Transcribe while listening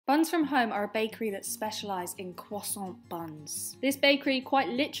Buns from Home are a bakery that specialise in croissant buns. This bakery quite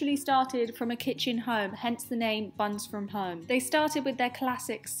literally started from a kitchen home, hence the name Buns from Home. They started with their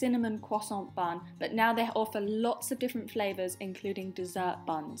classic cinnamon croissant bun, but now they offer lots of different flavours, including dessert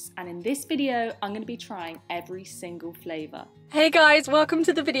buns. And in this video, I'm going to be trying every single flavour. Hey guys, welcome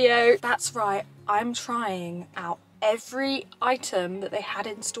to the video. That's right, I'm trying out every item that they had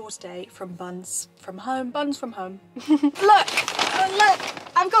in store today from Buns from Home. Buns from Home. Look!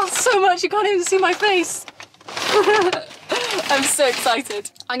 I've got so much, you can't even see my face. I'm so excited.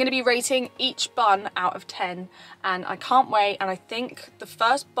 I'm going to be rating each bun out of 10 and I can't wait, and I think the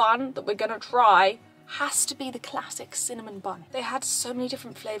first bun that we're going to try has to be the classic cinnamon bun. They had so many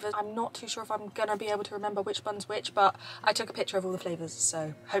different flavours. I'm not too sure if I'm gonna be able to remember which bun's which, but I took a picture of all the flavours,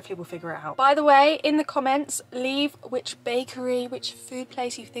 so hopefully we'll figure it out. By the way, in the comments, leave which bakery, which food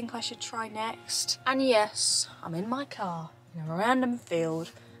place you think I should try next. And yes, I'm in my car in a random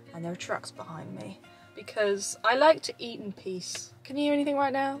field and there are trucks behind me because I like to eat in peace. Can you hear anything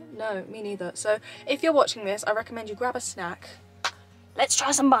right now? No, me neither. So if you're watching this, I recommend you grab a snack. Let's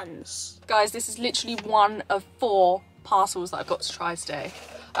try some buns. Guys, this is literally one of 4 parcels that I've got to try today.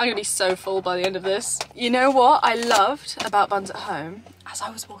 I'm gonna be so full by the end of this. You know what I loved about Buns at Home? As I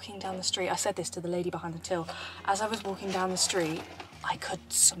was walking down the street, I said this to the lady behind the till, as I was walking down the street, I could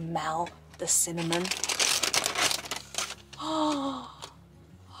smell the cinnamon.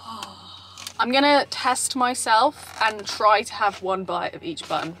 I'm gonna test myself and try to have 1 bite of each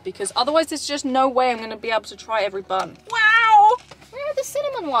bun because otherwise there's just no way I'm gonna be able to try every bun. Wow! Where are the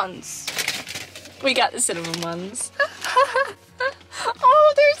cinnamon ones? We got the cinnamon ones.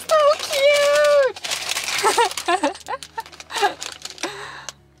 Oh, they're so cute!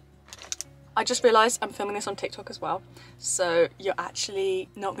 I just realised I'm filming this on TikTok as well, so you're actually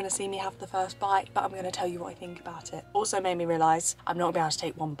not going to see me have the first bite, but I'm going to tell you what I think about it. Also made me realise I'm not going to be able to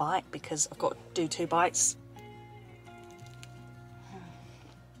take 1 bite because I've got to do 2 bites.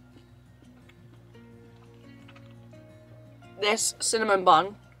 This cinnamon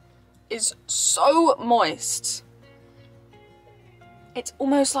bun is so moist. It's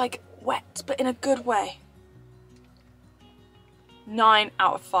almost like wet, but in a good way. 9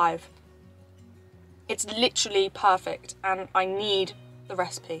 out of 5. It's literally perfect and I need the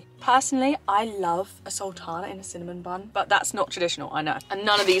recipe. Personally, I love a sultana in a cinnamon bun, but that's not traditional, I know. And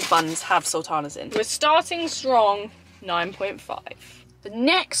none of these buns have sultanas in. We're starting strong, 9.5. The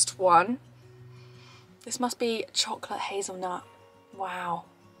next one, this must be chocolate hazelnut. Wow.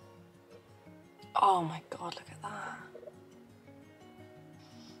 Oh my God, look at that.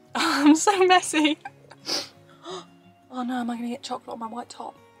 Oh, I'm so messy. Oh no, am I gonna get chocolate on my white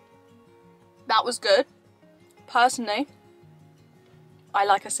top? That was good. Personally, I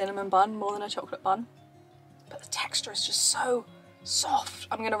like a cinnamon bun more than a chocolate bun, but the texture is just so soft.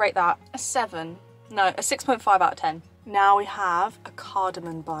 I'm gonna rate that a 7. No, a 6.5 out of 10. Now we have a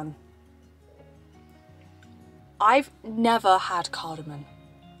cardamom bun. I've never had cardamom.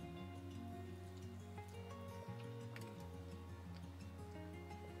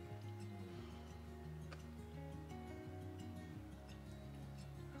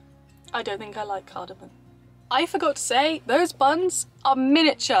 I don't think I like cardamom. I forgot to say, those buns are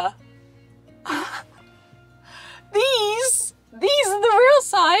miniature. These are the real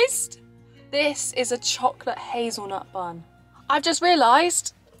sized. This is a chocolate hazelnut bun. I've just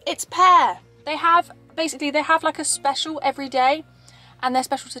realised it's pear. They have like a special every day, and their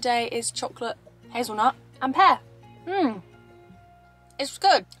special today is chocolate hazelnut and pear. It's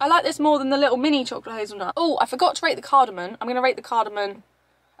good. I like this more than the little mini chocolate hazelnut. Oh, I forgot to rate the cardamom. I'm gonna rate the cardamom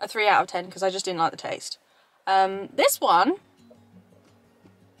a 3 out of 10 because I just didn't like the taste. This one,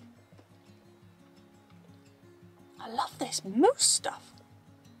 I love this mousse stuff.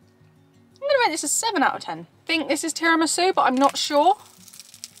 I'm gonna rate this a 7 out of 10. I think this is tiramisu, but I'm not sure.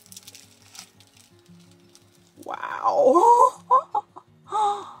 Wow.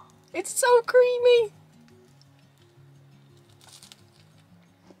 It's so creamy.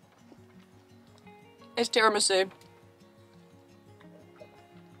 It's tiramisu.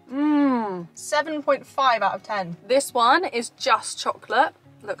 7.5 out of 10. This one is just chocolate.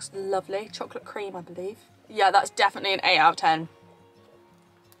 Looks lovely. Chocolate cream, I believe. Yeah, that's definitely an 8 out of 10.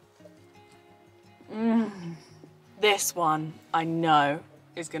 This one, I know,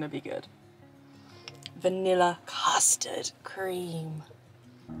 is gonna be good. Vanilla custard cream.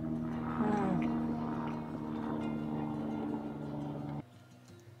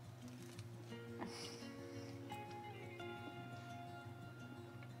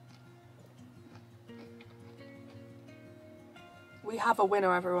 We have a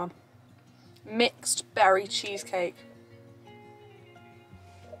winner, everyone. Mixed berry cheesecake.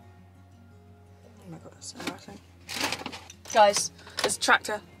 my god, that's so embarrassing. Guys, there's a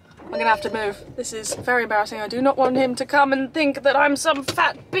tractor. I'm gonna have to move. This is very embarrassing. I do not want him to come and think that I'm some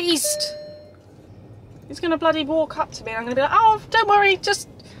fat beast. He's gonna bloody walk up to me and I'm gonna be like, oh, don't worry, just...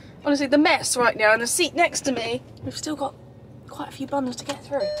 Honestly, the mess right now and the seat next to me. We've still got quite a few buns to get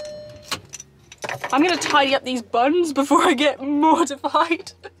through. I'm gonna tidy up these buns before I get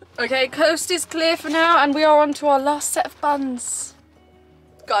mortified. Okay, coast is clear for now and we are on to our last set of buns.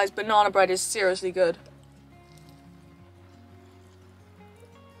 Guys, banana bread is seriously good.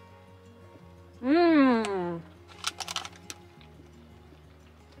 Mmm.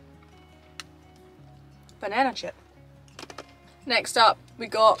 Banana chip. Next up, we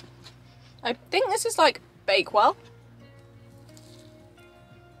got, I think this is like Bakewell.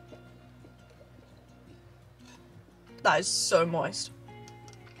 That is so moist.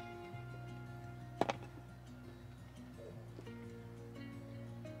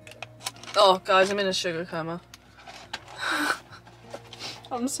 Oh, guys, I'm in a sugar coma.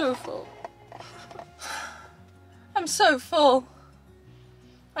 I'm so full. I'm so full.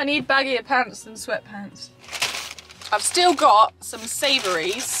 I need baggier pants than sweatpants. I've still got some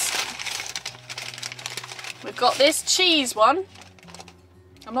savouries. We've got this cheese one.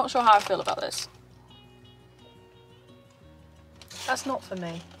 I'm not sure how I feel about this. That's not for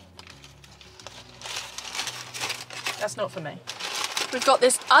me. That's not for me. We've got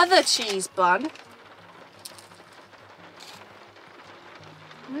this other cheese bun.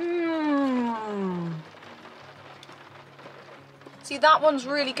 Mmm. See, that one's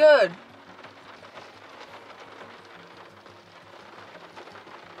really good.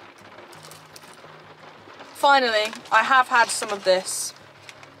 Finally, I have had some of this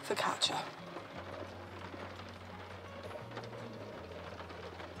focaccia.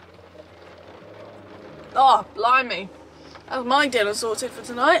 Oh, blimey. That was my dinner sorted for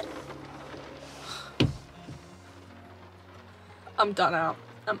tonight. I'm done out.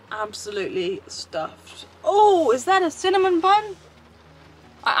 I'm absolutely stuffed. Oh, is that a cinnamon bun?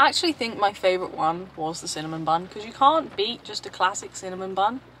 I actually think my favourite one was the cinnamon bun because you can't beat just a classic cinnamon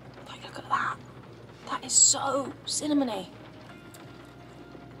bun. Like, look at that. That is so cinnamony.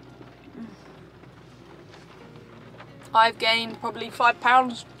 I've gained probably 5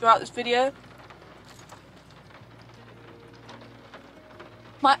 pounds throughout this video.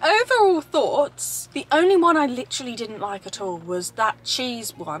 My overall thoughts, the only one I literally didn't like at all was that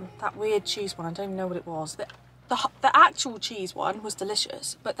cheese one, that weird cheese one, I don't even know what it was. The actual cheese one was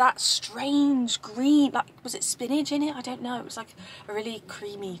delicious, but that strange green, like, was it spinach in it? I don't know. It was like a really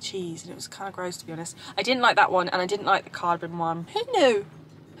creamy cheese and it was kind of gross, to be honest. I didn't like that one and I didn't like the cardamom one. Who knew?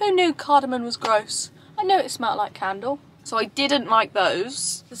 Who knew cardamom was gross? I know it smelled like candle. So I didn't like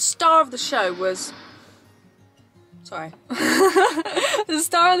those. The star of the show was... Sorry. The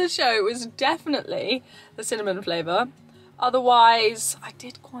star of the show was definitely the cinnamon flavour. Otherwise, I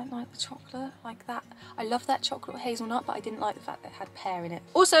did quite like the chocolate, like that. I love that chocolate with hazelnut, but I didn't like the fact that it had pear in it.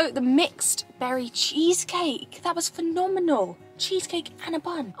 Also, the mixed berry cheesecake. That was phenomenal. Cheesecake and a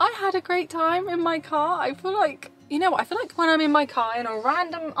bun. I had a great time in my car. I feel like, you know what, I feel like when I'm in my car in a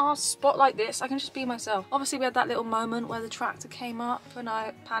random ass spot like this, I can just be myself. Obviously, we had that little moment where the tractor came up and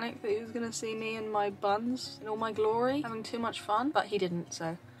I panicked that he was gonna see me and my buns in all my glory, having too much fun, but he didn't,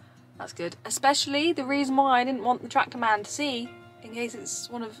 so that's good. Especially the reason why I didn't want the tractor man to see, in case it's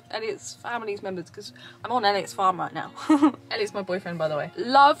one of Elliot's family's members, because I'm on Elliot's farm right now. Elliot's my boyfriend, by the way.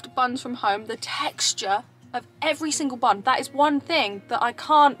 Loved Buns from Home. The texture of every single bun. That is one thing that I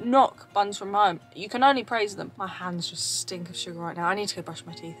can't knock Buns from Home. You can only praise them. My hands just stink of sugar right now. I need to go brush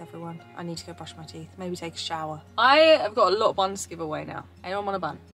my teeth, everyone. I need to go brush my teeth. Maybe take a shower. I have got a lot of buns to give away now. Anyone want a bun?